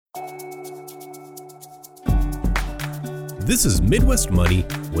This is Midwest Money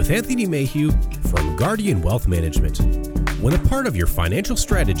with Anthony Mayhew from Guardian Wealth Management. When a part of your financial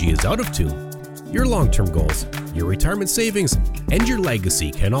strategy is out of tune, your long-term goals, your retirement savings, and your legacy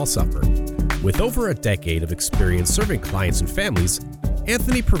can all suffer. With over a decade of experience serving clients and families,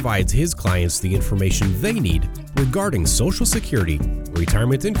 Anthony provides his clients the information they need regarding Social Security,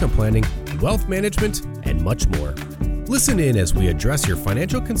 retirement income planning, wealth management, and much more. Listen in as we address your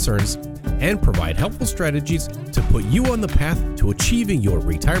financial concerns and provide helpful strategies to put you on the path to achieving your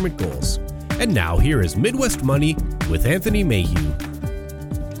retirement goals. And now here is Midwest Money with Anthony Mayhew.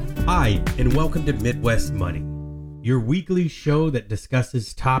 Hi, and welcome to Midwest Money, your weekly show that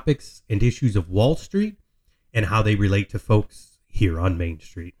discusses topics and issues of Wall Street and how they relate to folks here on Main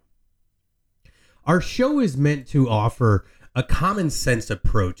Street. Our show is meant to offer a common sense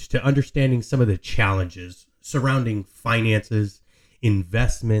approach to understanding some of the challenges surrounding finances,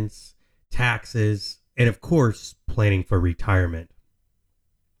 investments, taxes, and of course, planning for retirement.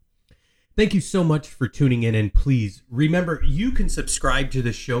 Thank you so much for tuning in, and please remember you can subscribe to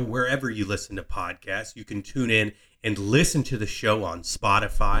the show wherever you listen to podcasts. You can tune in and listen to the show on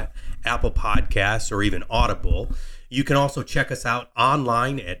Spotify, Apple Podcasts, or even Audible. You can also check us out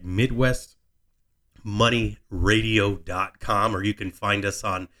online at MidwestMoneyRadio.com, or you can find us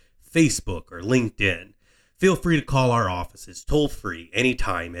on Facebook or LinkedIn. Feel free to call our offices toll free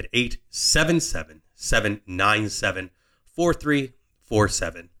anytime at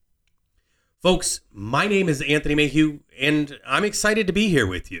 877-797-4347. Folks, my name is Anthony Mayhew, and I'm excited to be here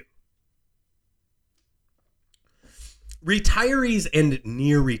with you. Retirees and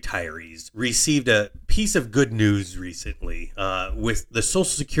near retirees received a piece of good news recently with the Social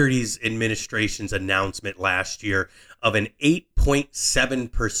Security Administration's announcement last year of an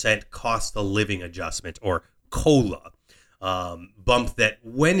 8.7% cost of living adjustment, or COLA, bump that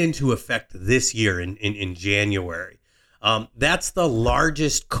went into effect this year in January. That's the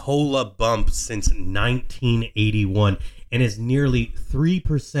largest COLA bump since 1981 and is nearly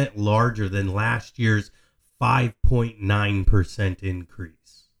 3% larger than last year's 5.9%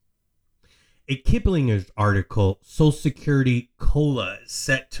 increase. A Kiplinger article, Social Security COLA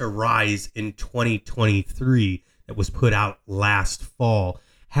set to rise in 2023, that was put out last fall,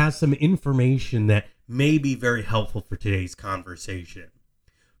 has some information that may be very helpful for today's conversation.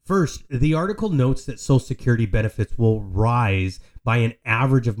 First, the article notes that Social Security benefits will rise by an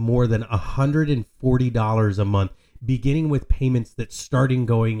average of more than $140 a month, beginning with payments that started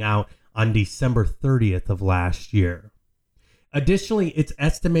going out on December 30th of last year. Additionally, it's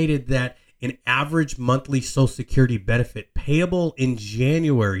estimated that an average monthly Social Security benefit payable in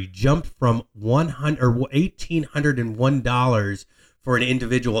January jumped from $1,801 for an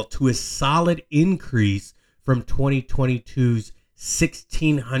individual to a solid increase from 2022's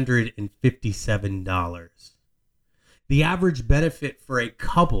 $1,657. The average benefit for a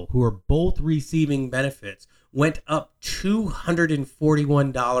couple who are both receiving benefits went up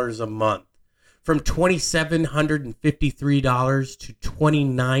 $241 a month, from $2,753 to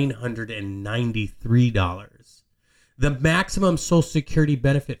 $2,993. The maximum Social Security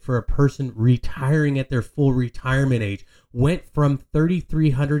benefit for a person retiring at their full retirement age went from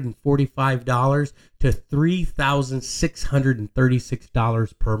 $3,345 to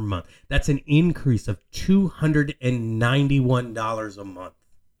 $3,636 per month. That's an increase of $291 a month.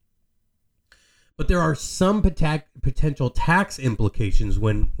 But there are some potential tax implications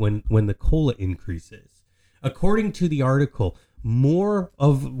when the COLA increases. According to the article, more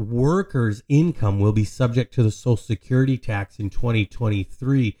of workers' income will be subject to the Social Security tax in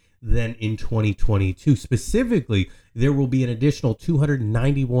 2023 than in 2022. Specifically, there will be an additional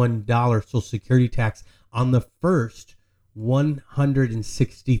 $291 Social Security tax on the first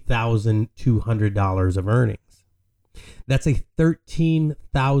 $160,200 of earnings. That's a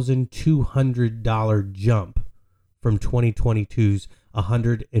 $13,200 jump from 2022's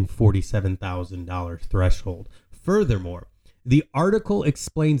 $147,000 threshold. Furthermore, the article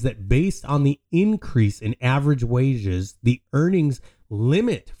explains that based on the increase in average wages, the earnings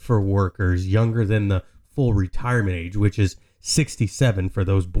limit for workers younger than the full retirement age, which is 67 for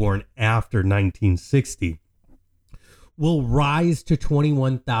those born after 1960, will rise to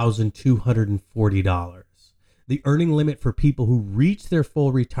 $21,240. The earning limit for people who reach their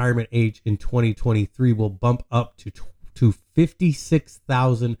full retirement age in 2023 will bump up to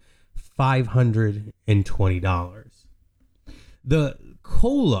 $56,520. The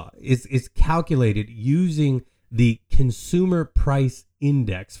COLA is calculated using the Consumer Price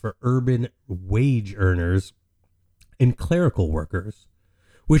Index for urban wage earners and clerical workers,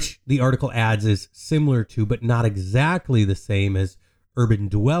 which the article adds is similar to, but not exactly the same as, urban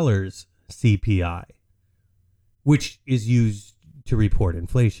dwellers CPI, which is used to report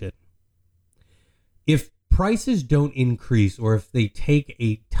inflation. If prices don't increase or if they take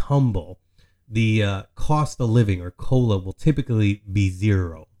a tumble, the cost of living, or COLA, will typically be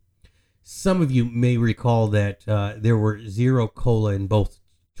zero. Some of you may recall that there were zero COLA in both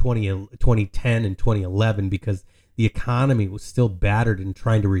 2010 and 2011 because the economy was still battered and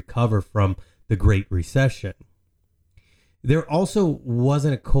trying to recover from the Great Recession. There also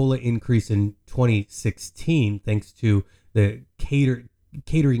wasn't a COLA increase in 2016 thanks to the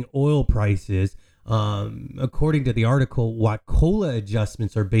catering oil prices. According to the article, while COLA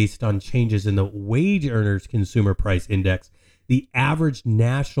adjustments are based on changes in the wage earners consumer price index, the average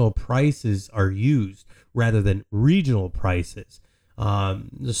national prices are used rather than regional prices.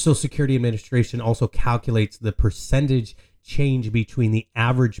 The Social Security Administration also calculates the percentage change between the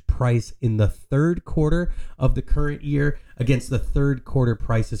average price in the third quarter of the current year against the third quarter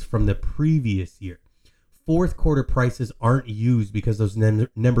prices from the previous year. Fourth quarter prices aren't used because those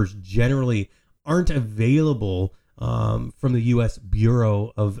numbers generally aren't available from the U.S.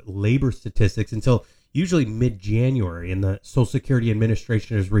 Bureau of Labor Statistics until usually mid-January, and the Social Security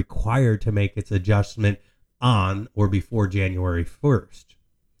Administration is required to make its adjustment on or before January 1st.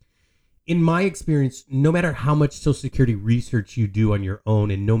 In my experience, no matter how much Social Security research you do on your own,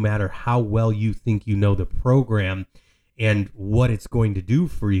 and no matter how well you think you know the program and what it's going to do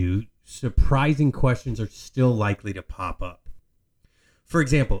for you, surprising questions are still likely to pop up. For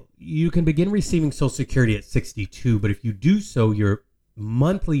example, you can begin receiving Social Security at 62, but if you do so, your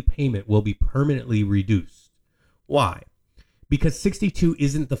monthly payment will be permanently reduced. Why? Because 62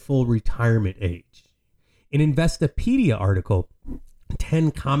 isn't the full retirement age. An Investopedia article,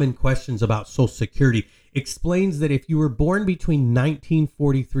 10 Common Questions About Social Security, explains that if you were born between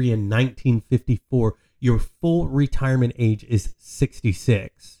 1943 and 1954, your full retirement age is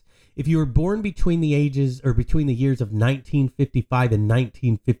 66. If you were born between the years of 1955 and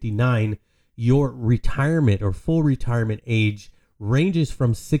 1959, your retirement or full retirement age ranges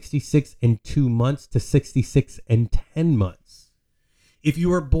from 66 and 2 months to 66 and 10 months. If you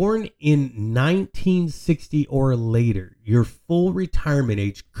were born in 1960 or later, your full retirement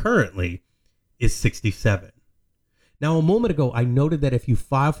age currently is 67. Now, a moment ago, I noted that if you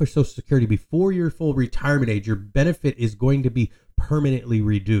file for Social Security before your full retirement age, your benefit is going to be permanently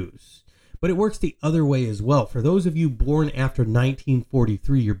reduced. But it works the other way as well. For those of you born after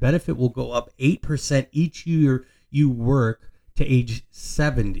 1943, your benefit will go up 8% each year you work to age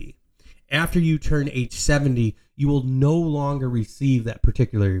 70. After you turn age 70, you will no longer receive that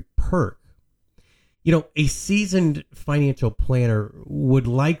particular perk. You know, a seasoned financial planner would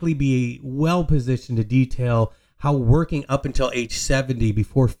likely be well positioned to detail how working up until age 70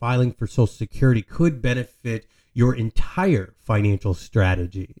 before filing for Social Security could benefit your entire financial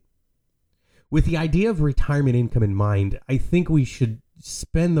strategy. With the idea of retirement income in mind, I think we should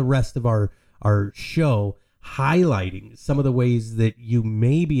spend the rest of our show highlighting some of the ways that you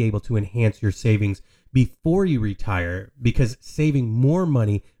may be able to enhance your savings before you retire, because saving more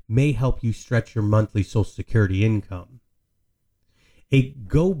money may help you stretch your monthly Social Security income. A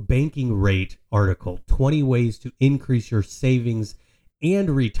Go Banking Rate article, 20 Ways to Increase Your Savings and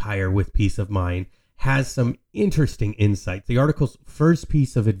Retire with Peace of Mind, has some interesting insights. The article's first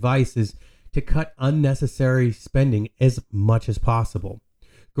piece of advice is to cut unnecessary spending as much as possible.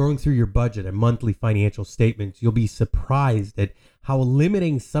 Going through your budget and monthly financial statements, you'll be surprised at how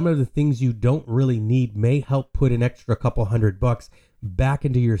limiting some of the things you don't really need may help put an extra couple $100 back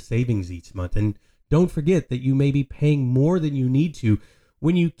into your savings each month. And don't forget that you may be paying more than you need to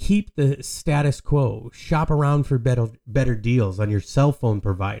when you keep the status quo. Shop around for better deals on your cell phone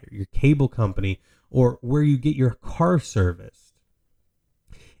provider, your cable company, or where you get your car serviced.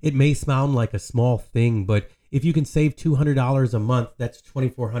 It may sound like a small thing, but if you can save $200 a month, that's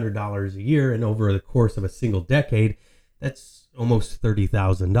 $2,400 a year, and over the course of a single decade, that's almost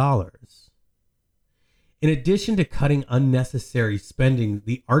 $30,000. In addition to cutting unnecessary spending,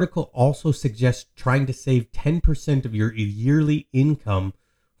 the article also suggests trying to save 10% of your yearly income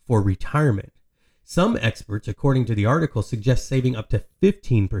for retirement. Some experts, according to the article, suggest saving up to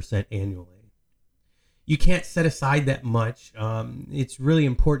 15% annually. You can't set aside that much. It's really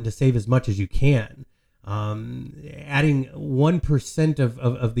important to save as much as you can. Adding 1%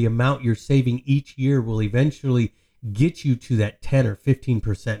 of the amount you're saving each year will eventually get you to that 10 or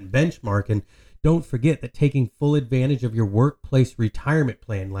 15% benchmark. And don't forget that taking full advantage of your workplace retirement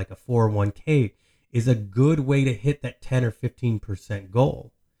plan, like a 401k, is a good way to hit that 10 or 15%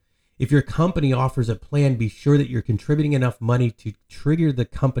 goal. If your company offers a plan, be sure that you're contributing enough money to trigger the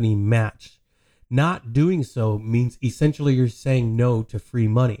company match. Not doing so means essentially you're saying no to free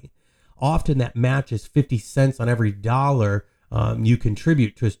money. Often that matches 50 cents on every dollar you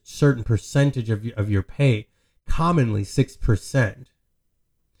contribute to a certain percentage of your pay, commonly 6%.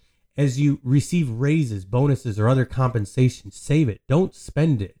 As you receive raises, bonuses, or other compensation, save it. Don't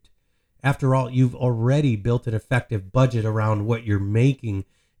spend it. After all, you've already built an effective budget around what you're making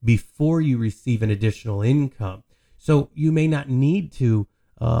before you receive an additional income. So you may not need to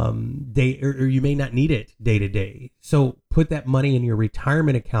you may not need it day to day. So put that money in your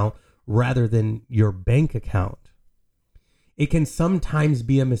retirement account rather than your bank account. It can sometimes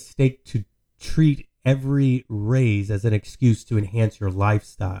be a mistake to treat every raise as an excuse to enhance your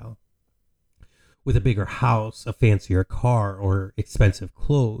lifestyle. With a bigger house, a fancier car, or expensive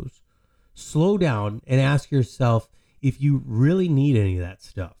clothes, slow down and ask yourself if you really need any of that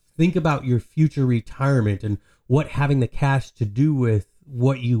stuff. Think about your future retirement and what having the cash to do with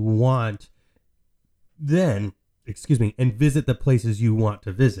what you want and visit the places you want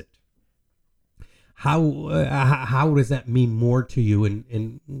to visit. How does that mean more to you,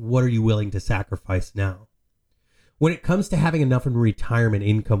 and what are you willing to sacrifice now? When it comes to having enough in retirement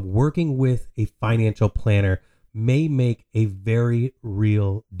income, working with a financial planner may make a very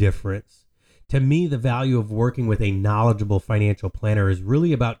real difference. To me, the value of working with a knowledgeable financial planner is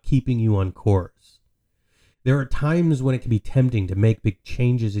really about keeping you on course. There are times when it can be tempting to make big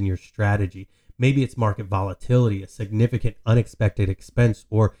changes in your strategy. Maybe it's market volatility, a significant unexpected expense,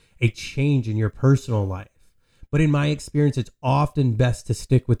 or a change in your personal life. But in my experience, it's often best to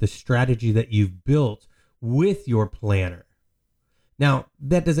stick with the strategy that you've built with your planner. Now,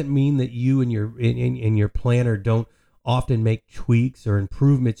 that doesn't mean that you and your planner don't often make tweaks or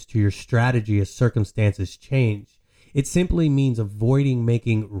improvements to your strategy as circumstances change. It simply means avoiding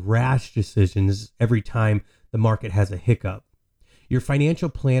making rash decisions every time the market has a hiccup. Your financial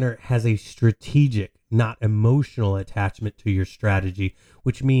planner has a strategic, not emotional attachment to your strategy,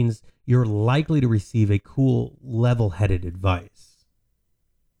 which means you're likely to receive a cool, level-headed advice.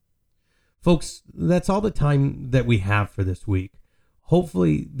 Folks, that's all the time that we have for this week.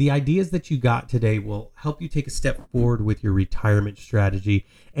 Hopefully, the ideas that you got today will help you take a step forward with your retirement strategy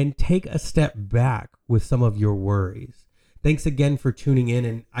and take a step back with some of your worries. Thanks again for tuning in,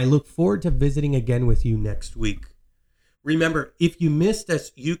 and I look forward to visiting again with you next week. Remember, if you missed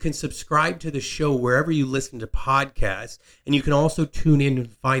us, you can subscribe to the show wherever you listen to podcasts, and you can also tune in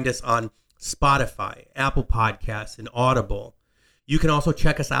and find us on Spotify, Apple Podcasts, and Audible. You can also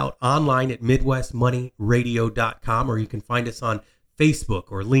check us out online at MidwestMoneyRadio.com, or you can find us on Facebook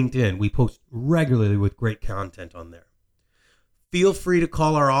or LinkedIn. We post regularly with great content on there. Feel free to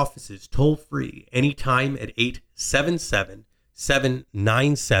call our offices toll free anytime at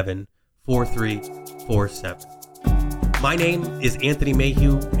 877-797-4347. My name is Anthony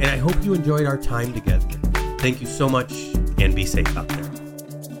Mayhew, and I hope you enjoyed our time together. Thank you so much, and be safe out there.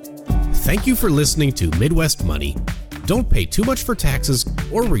 Thank you for listening to Midwest Money. Don't pay too much for taxes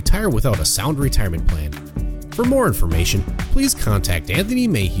or retire without a sound retirement plan. For more information, please contact Anthony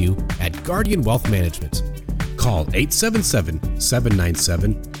Mayhew at Guardian Wealth Management. Call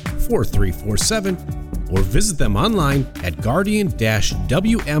 877-797-4347 or visit them online at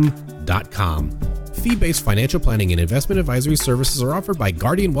guardian-wm.com. Fee-based financial planning and investment advisory services are offered by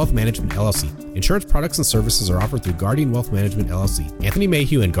Guardian Wealth Management, LLC. Insurance products and services are offered through Guardian Wealth Management, LLC. Anthony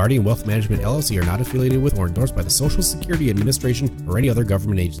Mayhew and Guardian Wealth Management, LLC are not affiliated with or endorsed by the Social Security Administration or any other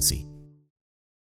government agency.